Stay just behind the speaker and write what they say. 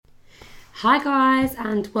Hi guys,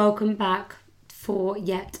 and welcome back for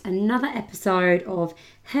yet another episode of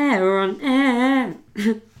Hair on Air.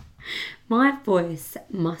 My voice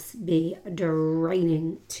must be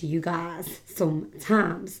draining to you guys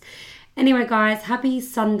sometimes. Anyway guys, happy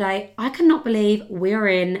Sunday. I cannot believe we're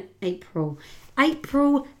in April.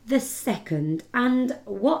 April the 2nd, and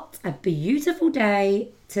what a beautiful day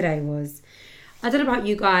today was. I don't know about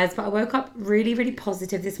you guys, but I woke up really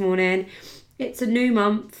positive this morning. It's a new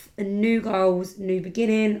month, new goals, new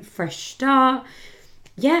beginning, fresh start.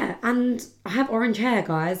 Yeah, and I have orange hair,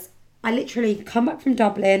 guys. I literally come back from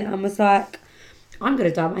Dublin and was like, I'm going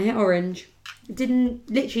to dye my hair orange. Didn't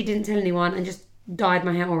tell anyone and just dyed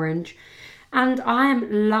my hair orange. And I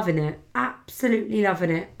am loving it. Absolutely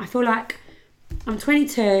loving it. I feel like I'm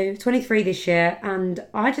 22, 23 this year, and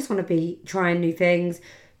I just want to be trying new things,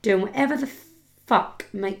 doing whatever the fuck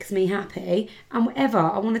makes me happy and whatever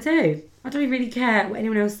I want to do. I don't really care what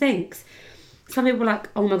anyone else thinks. Some people are like,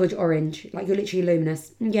 oh my god, you're orange. Like, you're literally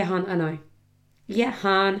luminous. Yeah, hun, I know. Yeah,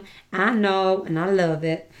 hun, I know, and I love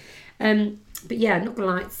it. But yeah, not gonna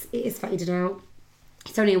lie, it is faded out.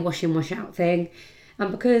 It's only a wash in, wash out thing.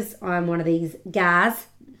 And because I'm one of these guys,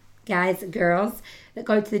 girls, that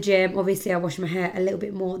go to the gym, obviously I wash my hair a little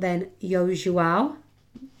bit more than usual.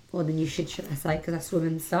 Or than you should I say, because I swim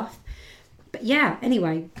and stuff. But yeah,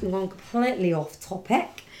 anyway, I'm going completely off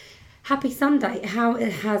topic. Happy Sunday. How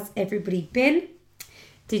has everybody been?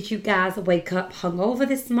 Did you guys wake up hungover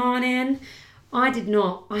this morning? I did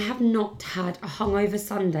not. I have not had a hungover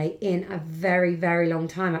Sunday in a very long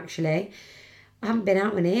time, actually. I haven't been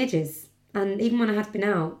out in ages. And even when I had been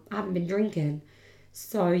out, I haven't been drinking.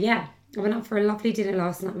 So yeah, I went out for a lovely dinner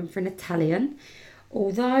last night. I went for an Italian.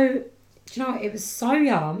 Although, do you know what? It was so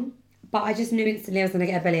yum. But I just knew instantly I was going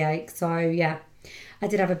to get a bellyache. So yeah, I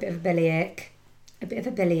did have a bit of a bellyache.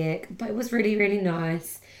 But it was really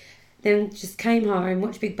nice. Then just came home,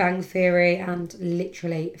 watched Big Bang Theory, and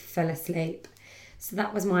literally fell asleep. So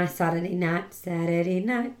that was my Saturday night.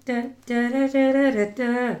 Da, da,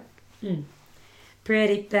 da.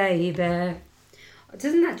 Pretty baby.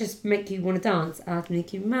 Doesn't that just make you want to dance? I'll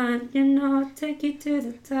make you mine, take you to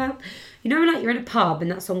the top. You know, like you're in a pub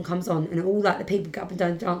and that song comes on and all like the people get up and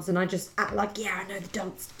down and dance, and I just act like, yeah, I know the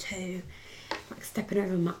dance too. Like stepping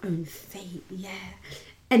over my own feet, yeah.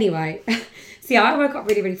 Anyway, so yeah, I woke up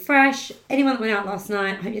really fresh. Anyone that went out last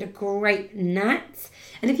night, I hope you had a great night.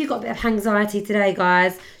 And if you've got a bit of anxiety today,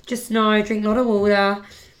 guys, just know, drink a lot of water,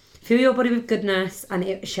 fill your body with goodness, and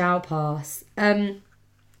it shall pass.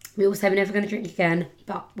 We all say we're never going to drink again,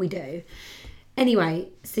 but we do. Anyway,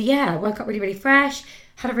 so yeah, woke up really fresh.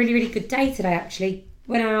 Had a really good day today, actually.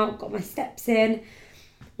 Went out, got my steps in.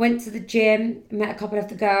 Went to the gym, met a couple of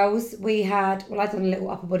the girls. I'd done a little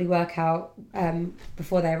upper body workout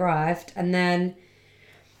before they arrived. And then,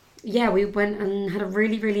 yeah, we went and had a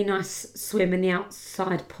really nice swim in the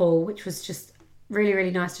outside pool, which was just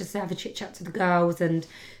really nice just to have a chit chat to the girls and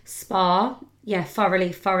spa. Yeah,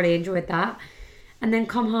 thoroughly enjoyed that. And then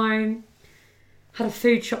come home, had a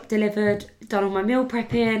food shop delivered, done all my meal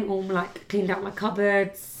prepping, all like cleaned out my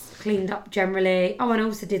cupboards, cleaned up generally. Oh, and I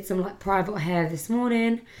also did some like private hair this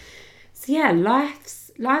morning. So yeah,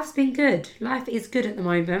 life's been good. Life is good at the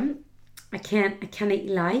moment. I can't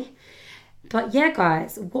lie. But yeah,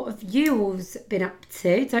 guys, what have you all been up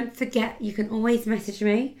to? Don't forget, you can always message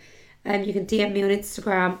me. You can DM me on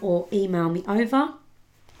Instagram or email me over.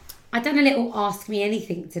 I done a little Ask Me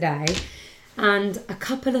Anything today, and a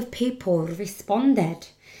couple of people responded.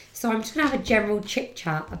 So I'm just going to have a general chit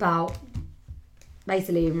chat about,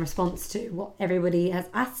 basically in response to what everybody has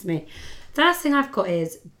asked me. First thing I've got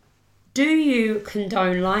is, do you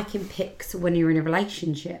condone liking pics when you're in a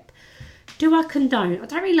relationship? Do I condone? I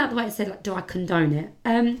don't really like the way it said, like, do I condone it?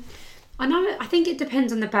 I think it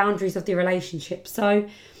depends on the boundaries of the relationship. So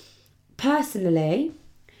personally,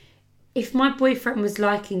 if my boyfriend was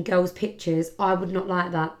liking girls' pictures, I would not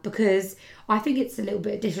like that, because I think it's a little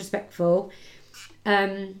bit disrespectful.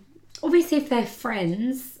 Obviously, if they're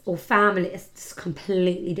friends or family, it's just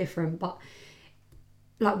completely different. But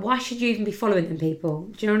like, why should you even be following them people?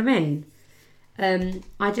 Do you know what I mean?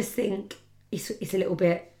 I just think it's a little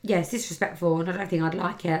bit, it's disrespectful, and I don't think I'd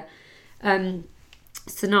like it.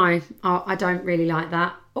 So no, I don't really like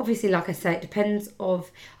that. Obviously, like I say, it depends I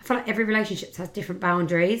feel like every relationship has different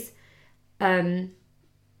boundaries. So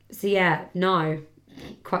yeah, no,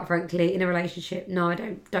 quite frankly, in a relationship, no,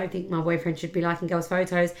 I don't think my boyfriend should be liking girls'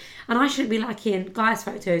 photos, and I shouldn't be liking guys'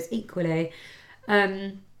 photos equally,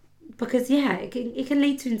 because yeah, it can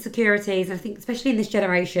lead to insecurities. I think especially in this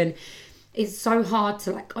generation, it's so hard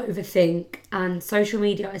to like overthink, and social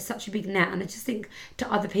media is such a big net, and I just think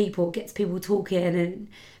to other people it gets people talking, and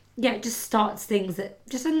yeah, it just starts things that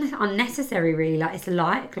just unnecessary, really. Like, it's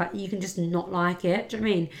like you can just not like it. Do you know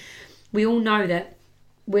what I mean? We all know that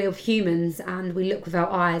we're humans and we look with our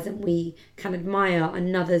eyes and we can admire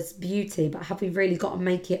another's beauty, but have we really got to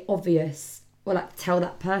make it obvious or like tell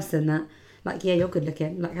that person that, like, yeah, you're good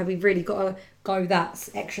looking? Like, have we really got to go that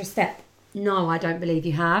extra step? No, I don't believe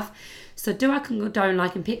you have. So do I condone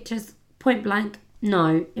liking pictures? Point blank,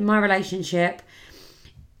 no. In my relationship,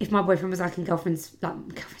 if my boyfriend was liking girlfriends'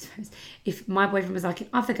 photos, if my boyfriend was liking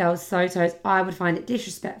other girls' photos, I would find it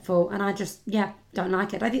disrespectful, and I just, yeah, don't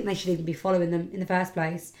like it. I think they should even be following them in the first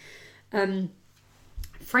place.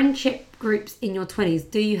 Friendship groups in your 20s.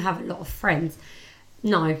 Do you have a lot of friends?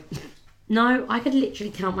 No. No, I could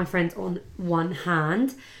literally count my friends on one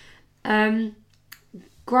hand.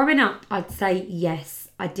 Growing up, I'd say yes,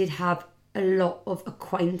 I did have a lot of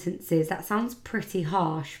acquaintances. That sounds pretty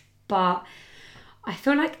harsh, but I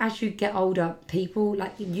feel like as you get older, people,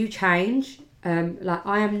 like, you change. Like,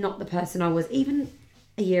 I am not the person I was even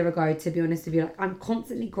a year ago, to be honest with you. Like, I'm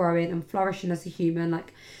constantly growing and flourishing as a human,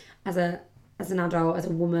 like as an adult, as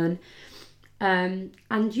a woman. And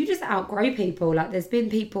you just outgrow people. Like, there's been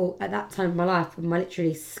people at that time of my life with my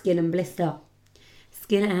literally skin and blister.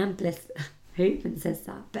 Skin and blister. Who even says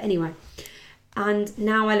that? But anyway. And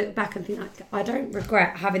now I look back and think, like, I don't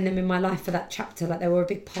regret having them in my life for that chapter. Like, they were a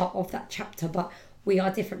big part of that chapter, but we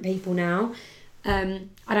are different people now. I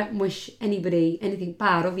don't wish anybody anything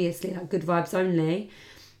bad, obviously, like, good vibes only.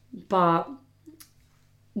 But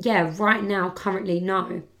yeah, right now, currently,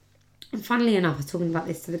 no. And funnily enough, I was talking about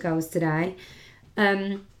this to the girls today.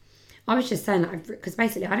 I was just saying, like, because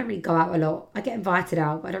basically I don't really go out a lot. I get invited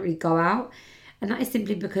out, but I don't really go out. And that is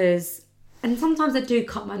simply because, and sometimes I do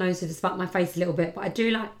cut my nose to spite my face a little bit, but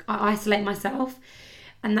I isolate myself.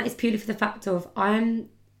 And that is purely for the fact of I'm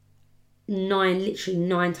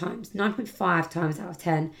 9.5 times out of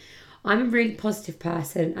 10. I'm a really positive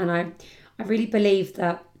person, and I really believe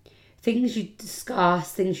that things you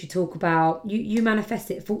discuss, things you talk about, you manifest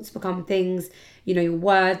it. Thoughts become things, your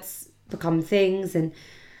words become things. And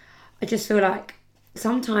I just feel like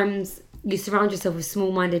sometimes you surround yourself with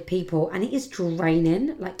small-minded people, and it is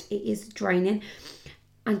draining. Like, it is draining.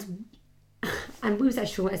 And we was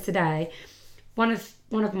actually talking today. One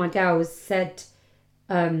of my girls said,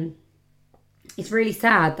 it's really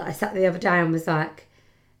sad that I sat the other day and was like,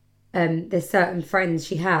 there's certain friends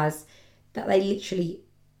she has that they literally,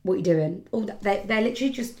 what are you doing? All that they're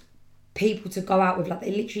literally just people to go out with. Like,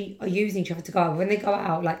 they literally are using each other to go out. When they go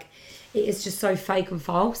out, like, it is just so fake and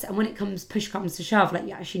false. And when push comes to shove, like,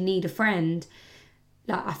 you actually need a friend.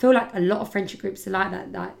 Like, I feel like a lot of friendship groups are like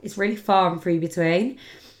that. Like, it's really far and few between.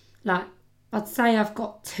 Like, I'd say I've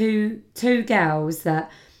got two girls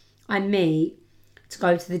that I meet to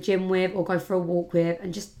go to the gym with or go for a walk with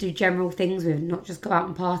and just do general things with, not just go out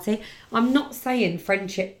and party. I'm not saying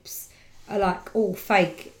friendships are like all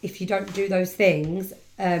fake if you don't do those things,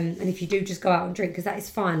 and if you do just go out and drink, because that is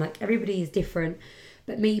fine. Like, everybody is different.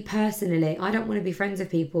 But me personally, I don't want to be friends with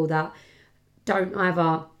people that don't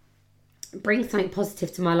either bring something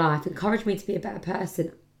positive to my life, encourage me to be a better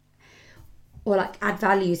person, or like add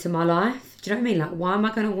value to my life. Do you know what I mean? Like, why am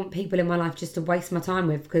I going to want people in my life just to waste my time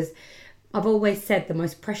with? Because I've always said the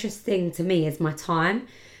most precious thing to me is my time.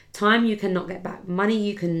 Time you cannot get back.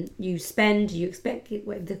 Money you spend, you expect,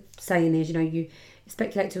 whatever the saying is, you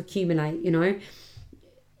speculate to accumulate,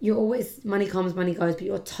 You're always, money comes, money goes, but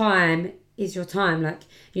your time is your time. Like,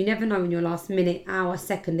 you never know when your last minute, hour,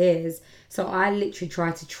 second is. So I literally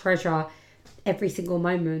try to treasure every single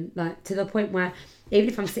moment, like, to the point where even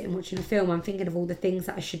if I'm sitting watching a film, I'm thinking of all the things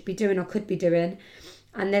that I should be doing or could be doing.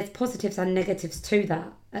 And there's positives and negatives to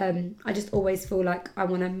that. I just always feel like I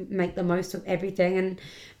want to make the most of everything. And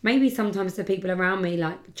maybe sometimes the people around me,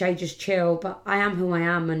 like, Jay, just chill. But I am who I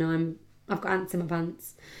am, and I've got ants in my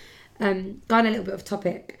pants. Going a little bit off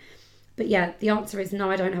topic. But yeah, the answer is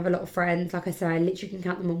no, I don't have a lot of friends. Like I say, I literally can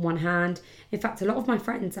count them on one hand. In fact, a lot of my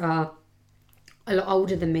friends are a lot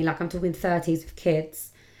older than me. Like, I'm talking 30s with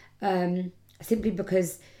kids. Simply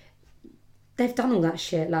because they've done all that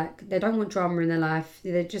shit. Like, they don't want drama in their life.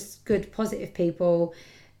 They're just good, positive people,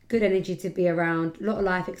 good energy to be around, a lot of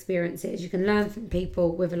life experiences. You can learn from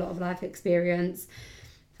people with a lot of life experience.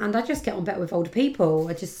 And I just get on better with older people.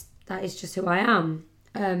 That is just who I am.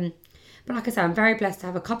 But like I say, I'm very blessed to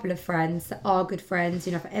have a couple of friends that are good friends.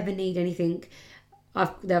 If I ever need anything,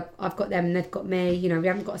 I've got them and they've got me. We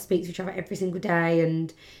haven't got to speak to each other every single day,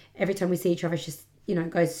 and every time we see each other, it's just,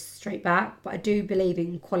 goes straight back. But I do believe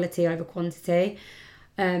in quality over quantity.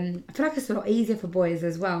 I feel like it's a lot easier for boys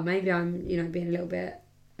as well. Maybe I'm, being a little bit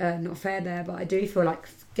not fair there, but I do feel like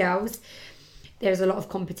girls, there's a lot of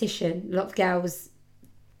competition. A lot of girls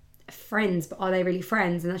friends, but are they really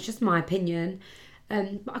friends? And that's just my opinion.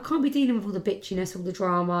 But I can't be dealing with all the bitchiness, all the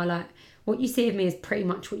drama. Like, what you see of me is pretty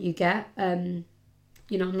much what you get. I'm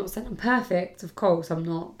not saying I'm perfect, of course I'm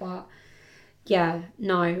not, but yeah,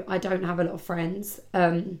 no, I don't have a lot of friends.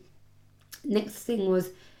 Next thing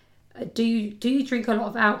was, do you drink a lot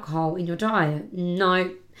of alcohol in your diet?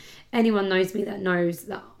 No. Anyone knows me that knows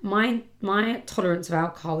that my tolerance of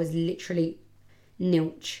alcohol is literally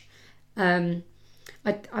nilch. I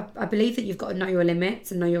believe that you've got to know your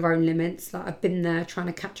limits and know your own limits. Like, I've been there trying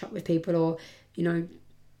to catch up with people, or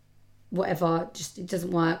whatever, just it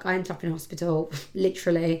doesn't work. I end up in hospital,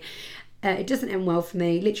 literally. It doesn't end well for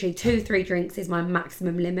me. Literally 2-3 drinks is my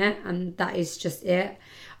maximum limit, and that is just it.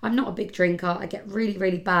 I'm not a big drinker. I get really,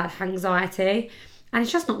 really bad anxiety, and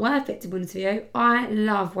it's just not worth it, to be honest with you. I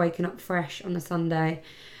love waking up fresh on a Sunday,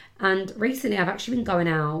 and recently I've actually been going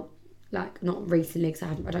out. Like, not recently because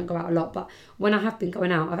I don't go out a lot, but when I have been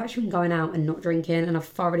going out, I've actually been going out and not drinking, and I've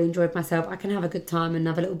thoroughly enjoyed myself. I can have a good time and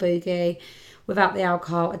have a little boogie without the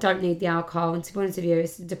alcohol. I don't need the alcohol, and to be honest with you,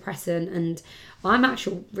 it's a depressant, and I'm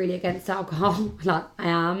actually really against alcohol. Like, I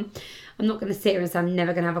am. I'm not going to sit here and say I'm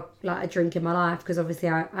never going to have a drink in my life, because obviously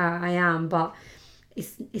I am, but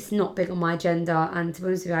it's not big on my agenda. And to be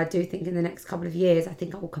honest with you, I do think in the next couple of years, I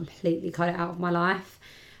think I will completely cut it out of my life.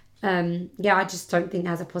 I just don't think it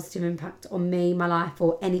has a positive impact on me, my life,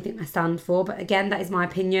 or anything I stand for. But again, that is my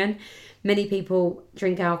opinion. Many people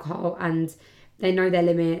drink alcohol and they know their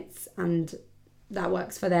limits, and that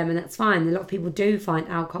works for them, and that's fine. A lot of people do find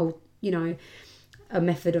alcohol, a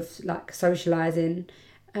method of like socialising.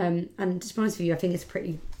 And to be honest with you, I think it's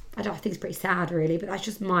pretty sad, really. But that's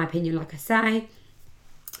just my opinion, like I say.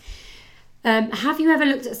 Have you ever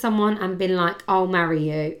looked at someone and been like, "I'll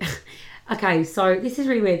marry you"? Okay, so this is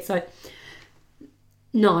really weird. So,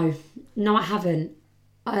 no, I haven't.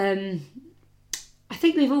 I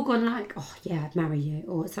think we've all gone like, "Oh yeah, I'd marry you,"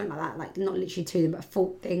 or something like that. Like, not literally to them, but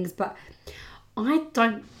thought things. But I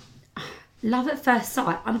don't love at first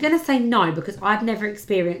sight. I'm going to say no, because I've never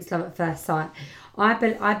experienced love at first sight.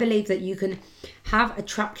 I believe that you can have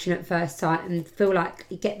attraction at first sight and feel like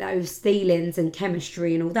you get those feelings and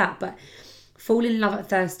chemistry and all that, but fall in love at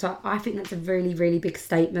first sight, I think that's a really, really big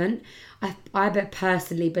statement. I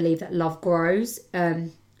personally believe that love grows.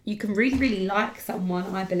 You can really, really like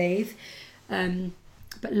someone, I believe,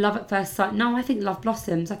 but love at first sight, no, I think love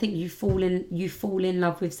blossoms. I think you fall in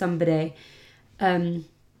love with somebody. I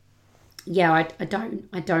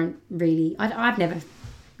don't really. I've never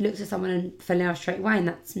looked at someone and fell in love straight away, and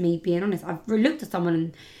that's me being honest. I've looked at someone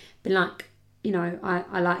and been like,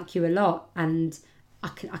 I like you a lot, and I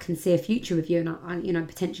can see a future with you, and I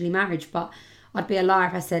potentially marriage. But I'd be a liar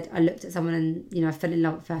if I said I looked at someone and fell in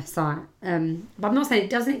love at first sight. But I'm not saying it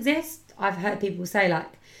doesn't exist. I've heard people say like,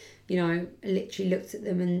 I literally looked at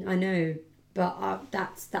them and I know, but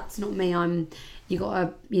that's not me. I've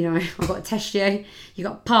got to test you. You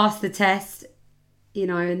got to pass the test,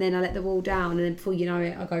 and then I let the wall down, and then before you know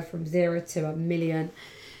it, I go from 0 to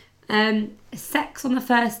 1,000,000. Sex on the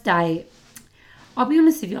first date. I'll be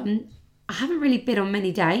honest with you, I haven't really been on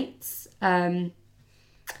many dates.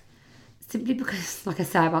 Simply because, like I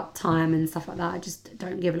say, about time and stuff like that, I just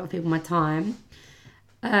don't give a lot of people my time.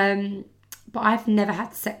 But I've never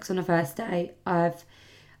had sex on a first date.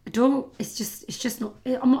 It's just not,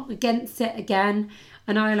 I'm not against it. Again,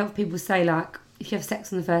 I know a lot of people say like, if you have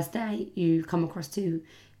sex on the first date, you come across too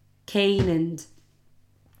keen and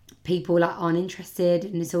people like aren't interested,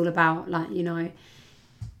 and it's all about like,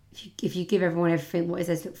 if you give everyone everything, what is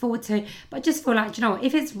there to look forward to? But I just feel like,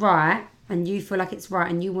 if it's right and you feel like it's right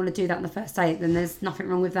and you want to do that on the first date, then there's nothing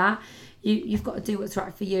wrong with that. You've got to do what's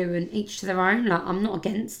right for you, and each to their own. Like, I'm not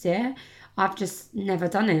against it. I've just never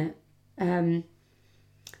done it.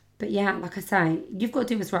 But yeah, like I say, you've got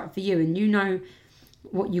to do what's right for you, and you know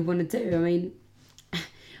what you want to do. I mean,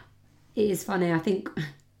 it is funny. I think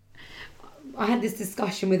I had this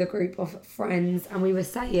discussion with a group of friends, and we were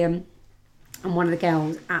saying, and one of the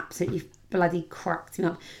girls absolutely bloody cracked me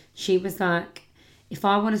up. She was like, if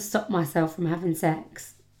I want to stop myself from having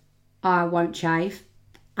sex, I won't shave.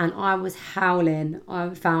 And I was howling. I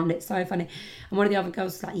found it so funny. And one of the other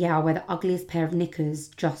girls was like, yeah, I wear the ugliest pair of knickers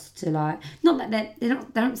just to like, not that they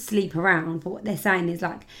don't sleep around, but what they're saying is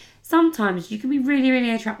like, sometimes you can be really,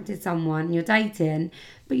 really attracted to someone you're dating,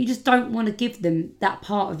 but you just don't want to give them that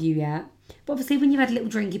part of you yet. But obviously when you've had little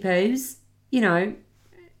drinky poos,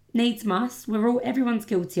 needs must. Everyone's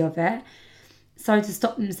guilty of it. So to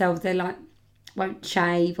stop themselves, they like won't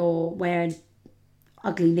shave or wearing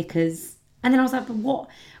ugly knickers. And then I was like, but what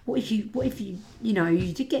if you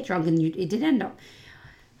you did get drunk and it did end up.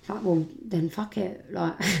 Like, well, then fuck it.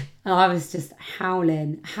 Like, I was just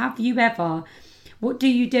howling. Have you ever... What do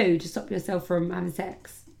you do to stop yourself from having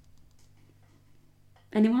sex?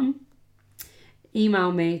 Anyone?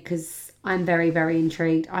 Email me, because I'm very, very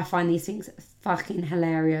intrigued. I find these things fucking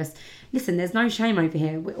hilarious. Listen, there's no shame over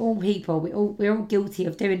here. We're all people. We're all guilty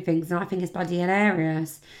of doing things, and I think it's bloody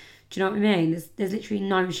hilarious. Do you know what I mean? There's literally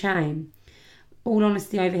no shame. All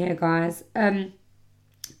honesty over here, guys. But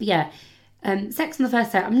yeah, sex on the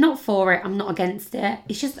first date. I'm not for it. I'm not against it.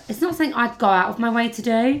 It's not something I'd go out of my way to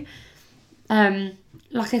do.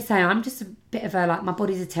 Like I say, I'm just a bit of my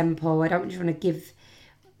body's a temple. I don't just want to give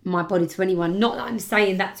my body to anyone. Not that I'm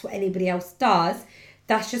saying that's what anybody else does.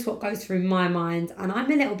 That's just what goes through my mind. And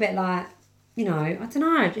I'm a little bit like, I don't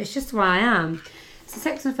know. It's just who I am. So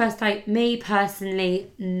sex on the first date, me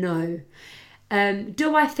personally, no.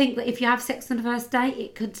 Do I think that if you have sex on the first date,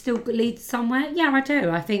 it could still lead somewhere? Yeah, I do.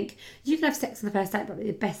 I think you can have sex on the first date, but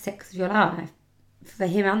the best sex of your life. For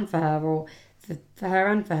him and for her, or for her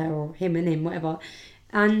and for her, or him and him, whatever.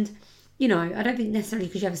 And, I don't think necessarily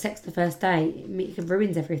because you have sex on the first date, it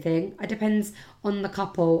ruins everything. It depends on the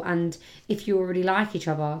couple and if you already like each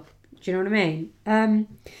other. Do you know what I mean?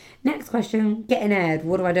 Next question, getting aired.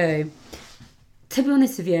 What do I do? To be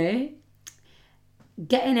honest with you,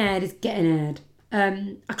 getting aired is getting aired.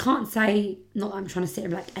 I can't say, not that I'm trying to sit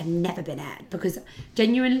here like I've never been aired, because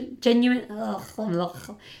genuinely, getting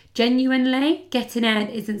aired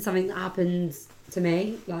isn't something that happens to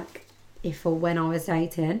me, like if or when I was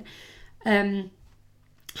dating.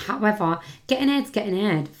 However, getting aired's getting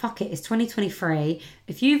aired. Fuck it, it's 2023.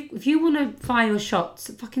 If you want to fire your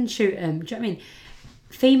shots, fucking shoot them. Do you know what I mean?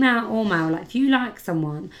 Female or male, like if you like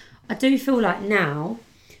someone, I do feel like now,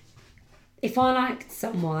 if I liked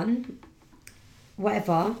someone,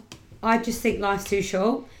 whatever, I just think life's too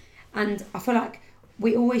short. And I feel like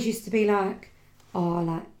we always used to be like,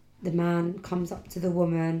 like the man comes up to the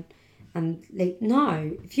woman and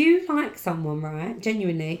no, if you like someone, right,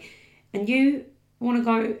 genuinely, and you want to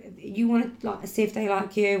go, you want to like see if they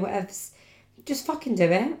like you, whatever, just fucking do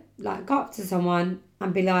it. Like, go up to someone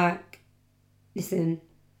and be like, listen,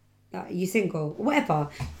 like, are you single? Or whatever.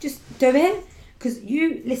 Just do it. Because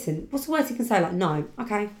listen, what's the worst you can say? Like, no,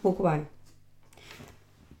 okay, walk away.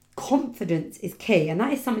 Confidence is key, and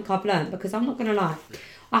that is something I've learned, because I'm not going to lie,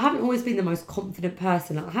 I haven't always been the most confident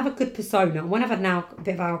person. I have a good persona. When I've had now a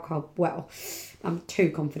bit of alcohol, well, I'm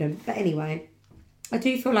too confident. But anyway, I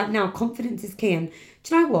do feel like now confidence is key. And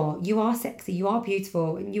do you know what? You are sexy, you are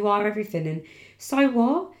beautiful, and you are everything. And so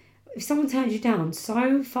what? If someone turns you down,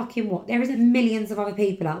 so fucking what? There is millions of other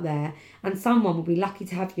people out there, and someone will be lucky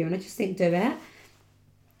to have you. And I just think, do it.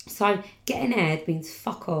 So getting aired means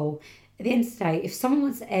fuck all. At the end of the day, if someone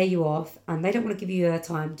wants to air you off and they don't want to give you their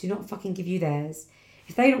time, do not fucking give you theirs.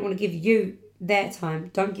 If they don't want to give you their time,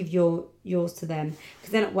 don't give yours to them,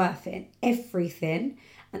 because they're not worth it. Everything,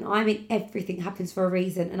 and I mean everything, happens for a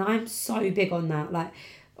reason, and I'm so big on that. Like,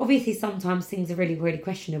 obviously sometimes things are really, really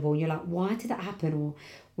questionable and you're like, why did that happen? Or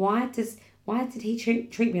why did he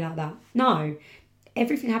treat me like that? No,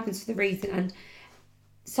 everything happens for the reason, and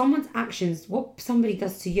someone's actions, what somebody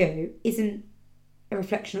does to you, isn't a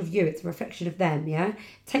reflection of you, it's a reflection of them. Yeah,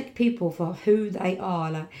 take people for who they are.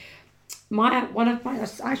 Like, I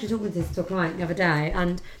was actually talking to a client the other day,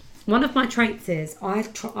 and one of my traits is I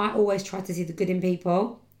always try to see the good in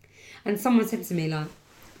people. And someone said to me, like,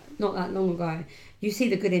 not that long ago, you see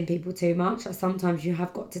the good in people too much. Like, sometimes you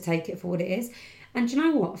have got to take it for what it is. And you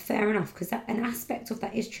know what? Fair enough, because an aspect of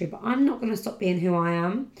that is true. But I'm not going to stop being who I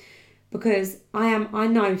am, because I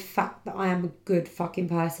know fact that I am a good fucking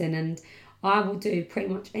person, and I will do pretty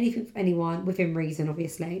much anything for anyone within reason,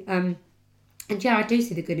 obviously. And yeah, I do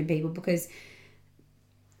see the good in people, because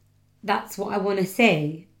that's what I want to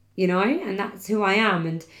see, and that's who I am.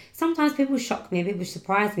 And sometimes people shock me and people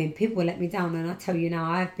surprise me and people will let me down. And I tell you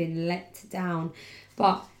now, I've been let down.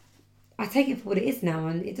 But I take it for what it is now,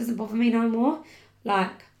 and it doesn't bother me no more.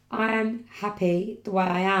 Like, I am happy the way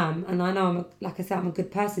I am, and I know I'm a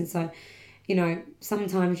good person. So,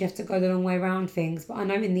 sometimes you have to go the long way around things. But I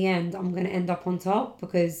know in the end, I'm going to end up on top,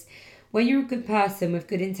 because when you're a good person with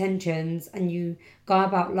good intentions and you go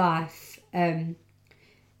about life, being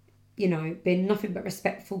nothing but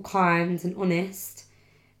respectful, kind and honest,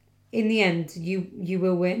 in the end, you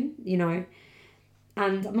will win,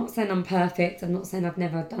 And I'm not saying I'm perfect. I'm not saying I've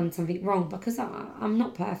never done something wrong, because I'm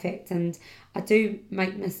not perfect, and I do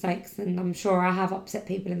make mistakes, and I'm sure I have upset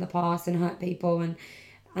people in the past and hurt people, and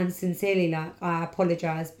sincerely, like, I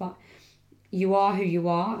apologise, but you are who you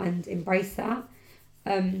are, and embrace that.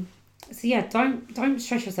 So yeah, don't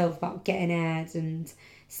stress yourself about getting aired and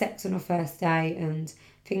sex on a first date and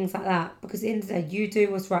things like that. Because at the end of the day, you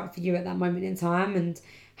do what's right for you at that moment in time and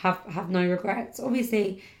have no regrets.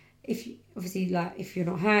 Obviously, if you're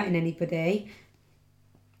not hurting anybody,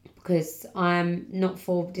 because I'm not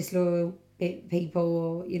for disloyal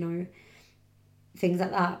people or, things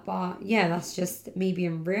like that. But yeah, that's just me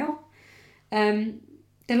being real. The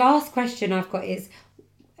last question I've got is,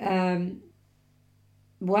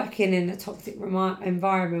 working in a toxic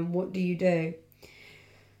environment, what do you do?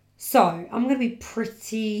 So I'm going to be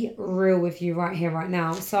pretty real with you right here, right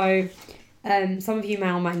now. So some of you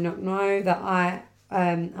may or may not know that I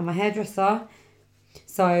am a hairdresser.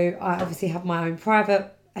 So I obviously have my own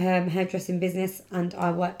private hairdressing business, and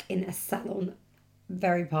I work in a salon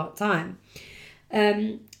very part-time.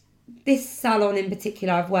 This salon in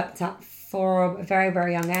particular I've worked at for a very,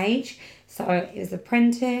 very young age. So I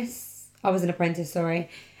was an apprentice,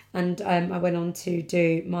 and I went on to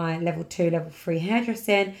do my level 2, level 3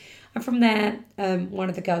 hairdressing. And from there, one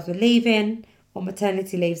of the girls were leaving on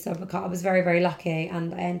maternity leave, so I was very, very lucky,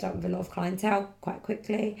 and I ended up with a lot of clientele quite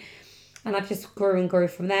quickly. And I just grew and grew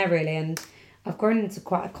from there, really, and I've grown into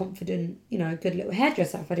quite a confident, good little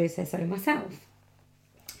hairdresser, if I do say so myself.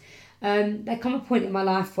 There come a point in my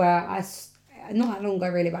life where not that long ago,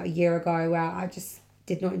 really, about a year ago, where I just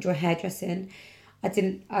did not enjoy hairdressing. I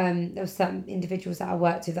didn't, there were certain individuals that I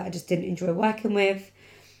worked with that I just didn't enjoy working with.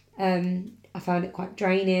 I found it quite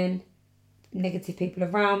draining, negative people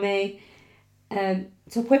around me, to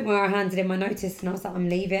a point where I handed in my notice and I was like, I'm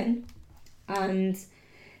leaving. And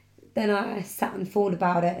then I sat and thought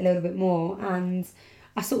about it a little bit more, and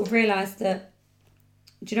I sort of realised that,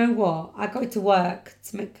 do you know what? I go to work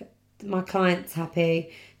to make my clients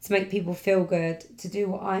happy, to make people feel good, to do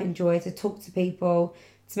what I enjoy, to talk to people,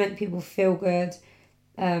 to make people feel good.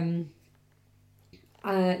 And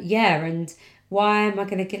why am I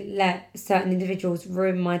going to let certain individuals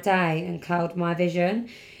ruin my day and cloud my vision?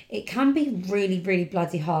 It can be really, really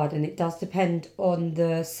bloody hard, and it does depend on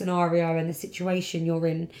the scenario and the situation you're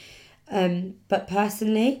in. But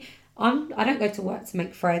personally, I don't go to work to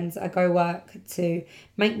make friends. I go work to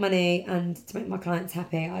make money and to make my clients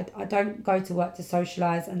happy. I don't go to work to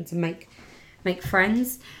socialise and to make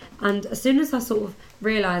friends. And as soon as I sort of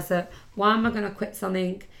realise that, why am I going to quit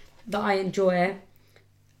something that I enjoy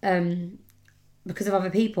because of other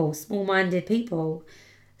people, small-minded people?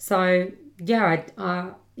 So yeah,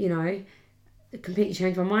 I completely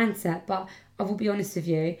changed my mindset. But I will be honest with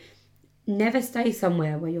you, never stay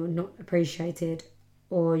somewhere where you're not appreciated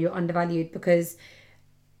or you're undervalued, because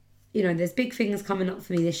there's big things coming up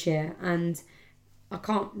for me this year, and I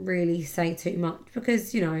can't really say too much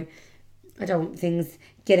because I don't want things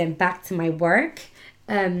getting back to my work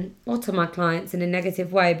or to my clients in a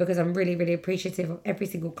negative way, because I'm really, really appreciative of every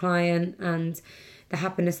single client and the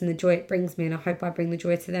happiness and the joy it brings me, and I hope I bring the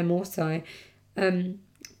joy to them also.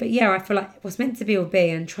 But yeah, I feel like what's meant to be will be,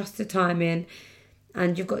 and trust the timing,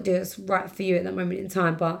 and you've got to do what's right for you at that moment in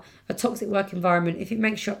time. But a toxic work environment, if it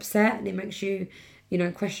makes you upset and it makes you,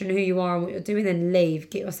 question who you are and what you're doing, then leave.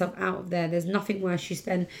 Get yourself out of there. There's nothing worse. You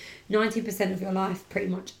spend 90% of your life pretty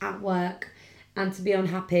much at work, and to be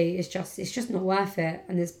unhappy it's just not worth it.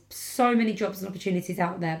 And there's so many jobs and opportunities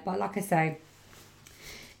out there. But like I say,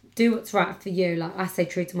 do what's right for you. Like I stay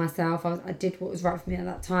true to myself. I did what was right for me at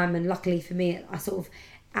that time, and luckily for me, I sort of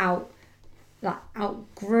outgrew.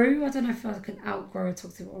 I don't know if I can outgrow a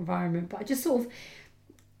toxic environment, but I just sort of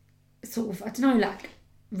I don't know,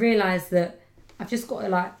 realise that I've just got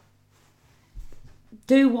to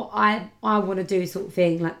do what I want to do, sort of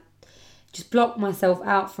thing. Just block myself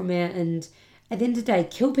out from it, and at the end of the day,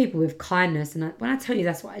 kill people with kindness. And when I tell you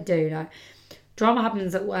that's what I do, drama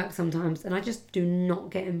happens at work sometimes, and I just do not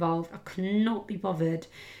get involved. I cannot be bothered.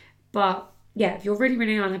 But yeah, if you're really,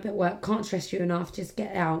 really unhappy at work, can't stress you enough, just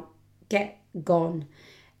get out, get gone.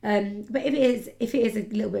 But if it is a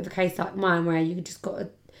little bit of a case like mine, where you just got to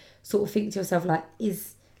sort of think to yourself,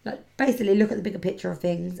 basically look at the bigger picture of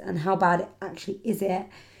things and how bad it actually is it,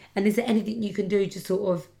 and is there anything you can do to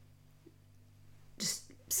sort of just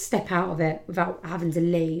step out of it without having to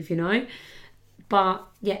leave, But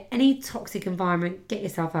yeah, any toxic environment, get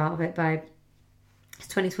yourself out of it, babe. It's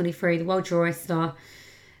 2023, the world's your oyster.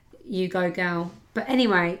 You go, gal. But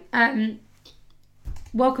anyway,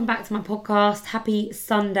 welcome back to my podcast. Happy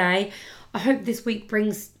Sunday. I hope this week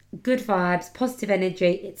brings good vibes, positive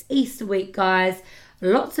energy. It's Easter week, guys.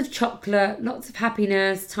 Lots of chocolate, lots of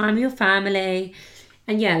happiness, time with your family.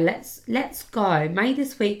 And yeah, let's go. May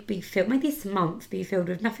this month be filled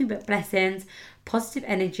with nothing but blessings, positive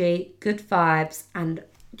energy, good vibes, and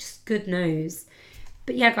just good news.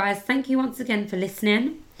 But yeah, guys, thank you once again for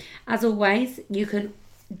listening. As always, you can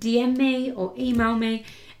DM me or email me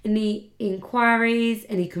any inquiries,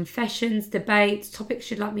 any confessions, debates, topics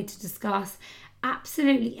you'd like me to discuss,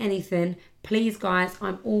 absolutely anything, please guys,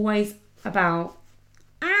 I'm always about.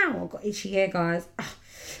 Ow, I've got itchy ear, guys.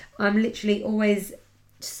 I'm literally always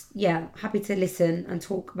happy to listen and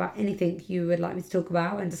talk about anything you would like me to talk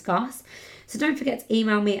about and discuss. So don't forget to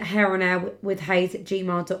email me at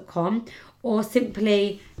haironair@gmail.com, or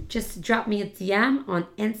simply just drop me a DM on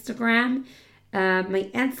Instagram. My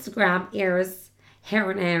Instagram is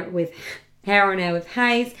Hair on Air with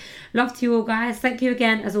Hayes. Love to you all, guys. Thank you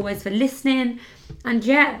again as always for listening, and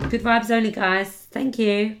good vibes only, guys. Thank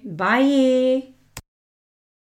you. Bye.